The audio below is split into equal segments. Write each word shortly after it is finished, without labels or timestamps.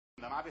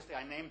Obviously,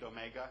 I named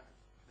omega.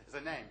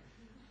 There's a name.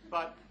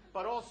 But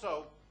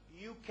also,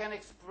 you can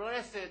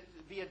express it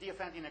via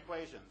Diophantine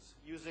equations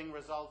using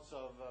results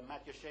of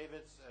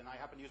Matyashevitz, and I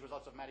happen to use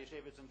results of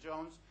Matyashevitz and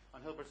Jones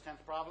on Hilbert's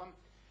 10th problem.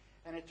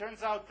 And it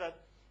turns out that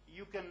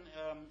you can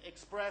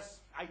express,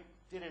 I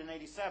did it in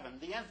 87,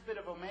 the nth bit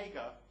of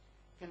omega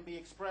can be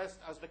expressed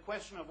as the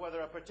question of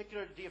whether a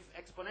particular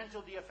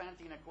exponential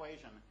Diophantine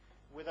equation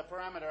with a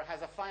parameter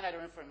has a finite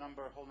or infinite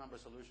number of whole number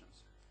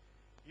solutions.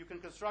 You can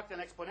construct an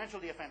exponential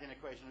Diophantine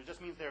equation, which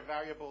just means there are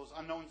variables,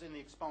 unknowns in the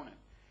exponent.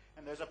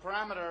 And there's a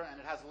parameter, and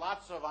it has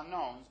lots of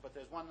unknowns, but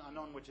there's one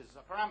unknown which is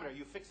a parameter.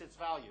 You fix its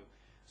value.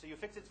 So you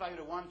fix its value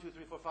to 1, 2,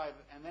 3, 4, 5,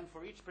 and then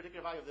for each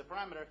particular value of the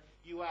parameter,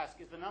 you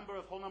ask, is the number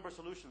of whole number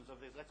solutions of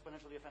this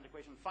exponential Diophantine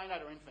equation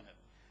finite or infinite?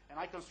 And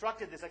I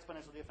constructed this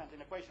exponential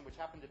Diophantine equation, which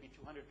happened to be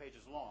 200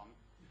 pages long,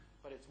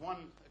 but it's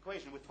one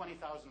equation with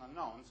 20,000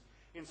 unknowns,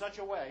 in such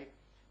a way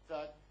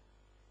that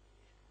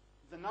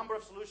the number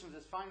of solutions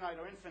is finite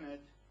or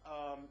infinite,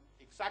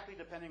 exactly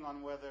depending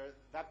on whether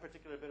that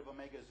particular bit of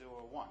omega is 0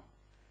 or 1.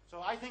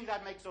 So I think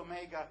that makes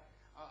omega,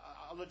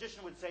 a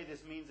logician would say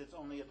this means it's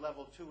only at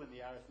level 2 in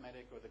the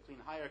arithmetic or the clean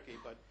hierarchy,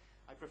 but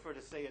I prefer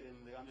to say it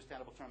in the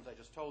understandable terms I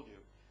just told you.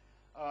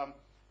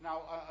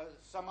 Now,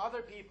 some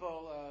other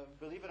people,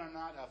 believe it or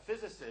not, a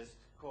physicist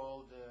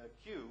called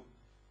Q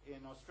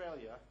in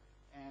Australia,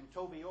 and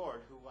Toby Ord,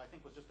 who I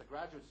think was just a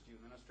graduate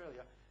student in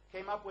Australia,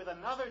 came up with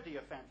another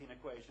Diophantine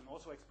equation,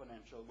 also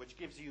exponential, which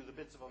gives you the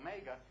bits of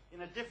omega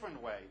in a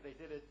different way. They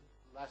did it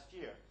last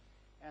year.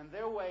 And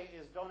their way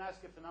is, don't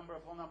ask if the number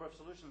of whole number of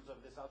solutions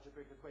of this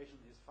algebraic equation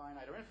is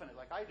finite or infinite,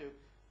 like I do.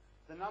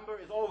 The number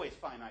is always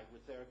finite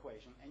with their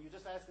equation, and you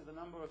just ask if the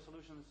number of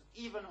solutions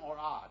even or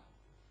odd.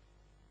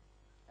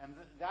 And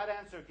that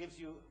answer gives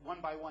you 1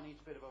 by 1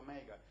 each bit of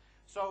omega.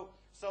 So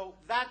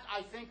that,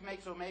 I think,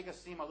 makes omega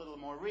seem a little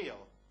more real.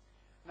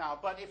 Now,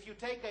 but if you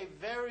take a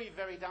very,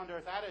 very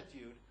down-to-earth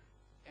attitude,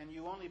 and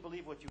you only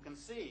believe what you can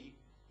see,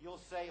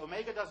 you'll say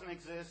omega doesn't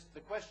exist.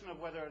 The question of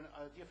whether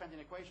a Diophantine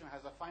equation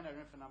has a finite or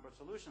infinite number of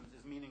solutions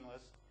is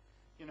meaningless.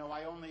 You know,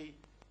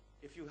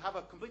 if you have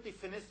a completely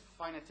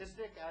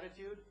finitistic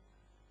attitude,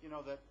 you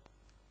know,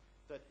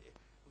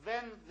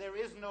 then there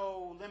is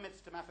no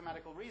limits to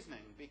mathematical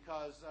reasoning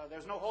because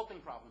there's no halting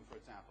problem, for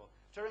example.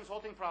 Turing's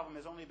halting problem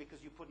is only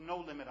because you put no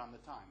limit on the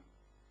time.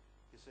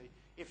 You see,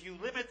 if you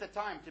limit the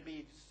time to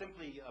be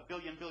simply a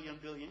billion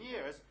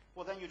years,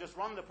 well, then you just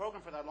run the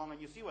program for that long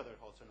and you see whether it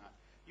halts or not.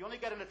 You only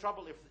get into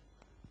trouble if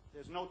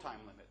there's no time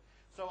limit.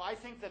 So I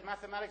think that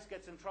mathematics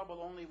gets in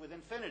trouble only with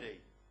infinity.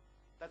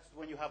 That's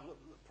when you have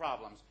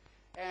problems.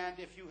 And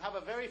if you have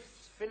a very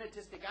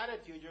finitistic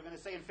attitude, you're going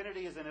to say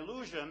infinity is an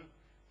illusion,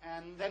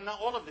 and then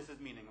all of this is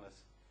meaningless.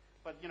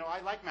 But, you know,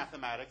 I like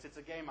mathematics. It's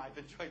a game I've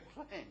enjoyed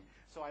playing.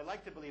 So I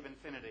like to believe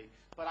infinity.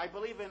 But I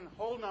believe in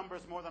whole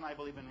numbers more than I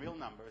believe in real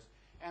numbers.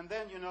 And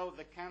then, you know,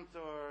 the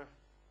Cantor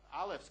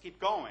Alephs keep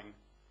going.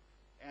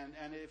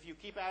 And if you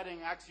keep adding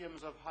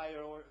axioms of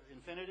higher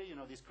infinity, you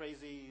know, these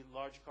crazy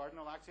large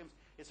cardinal axioms,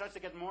 it starts to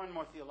get more and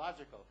more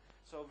theological.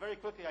 So very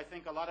quickly, I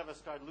think a lot of us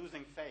start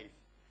losing faith.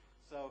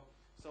 So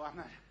I'm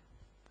not...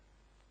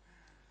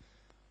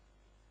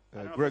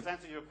 I don't know if this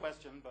answers your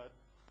question, but...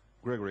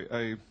 Gregory,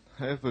 I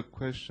have a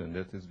question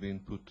that has been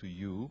put to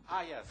you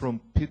yes.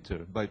 From Peter,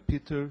 by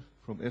Peter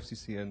from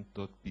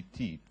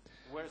fccn.pt.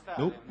 Where's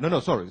that? No,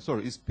 sorry.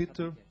 It's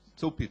Peter.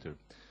 So, Peter,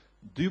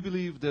 do you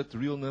believe that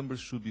real numbers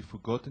should be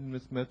forgotten in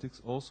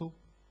mathematics also?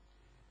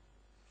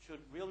 Should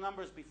real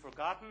numbers be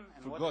forgotten?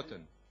 And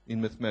forgotten in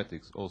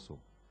mathematics also.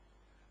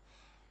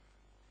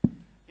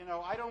 You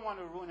know, I don't want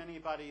to ruin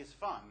anybody's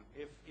fun.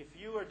 If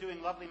you are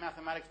doing lovely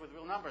mathematics with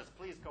real numbers,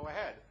 please go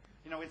ahead.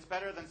 You know, it's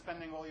better than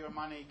spending all your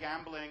money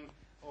gambling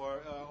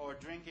or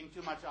drinking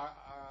too much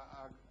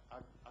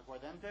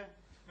aguardiente.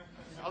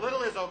 A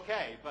little is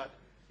okay, but,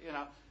 you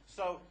know,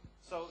 so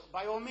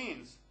by all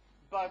means.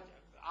 But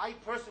I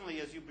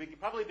personally, as you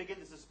probably begin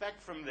to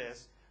suspect from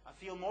this, I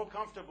feel more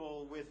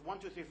comfortable with 1,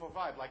 2, 3, 4,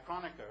 5, like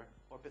Kronecker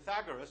or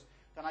Pythagoras,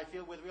 than I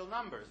feel with real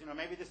numbers. You know,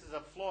 maybe this is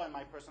a flaw in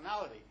my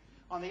personality.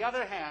 On the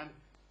other hand,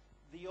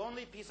 the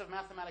only piece of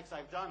mathematics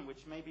I've done,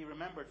 which may be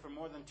remembered for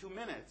more than 2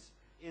 minutes,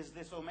 is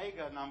this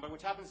omega number,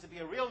 which happens to be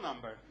a real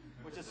number,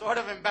 which is sort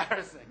of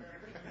embarrassing.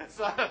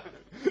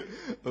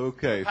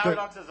 Okay.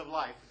 Paradoxes of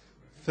life.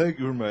 Thank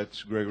you very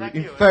much, Gregory. Thank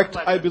you. In fact,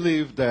 I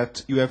believe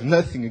that you have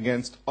nothing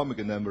against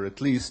omega number,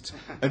 at least,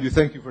 and we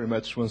thank you very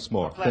much once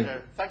more. A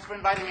pleasure. Thanks for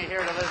inviting me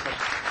here to Lisbon.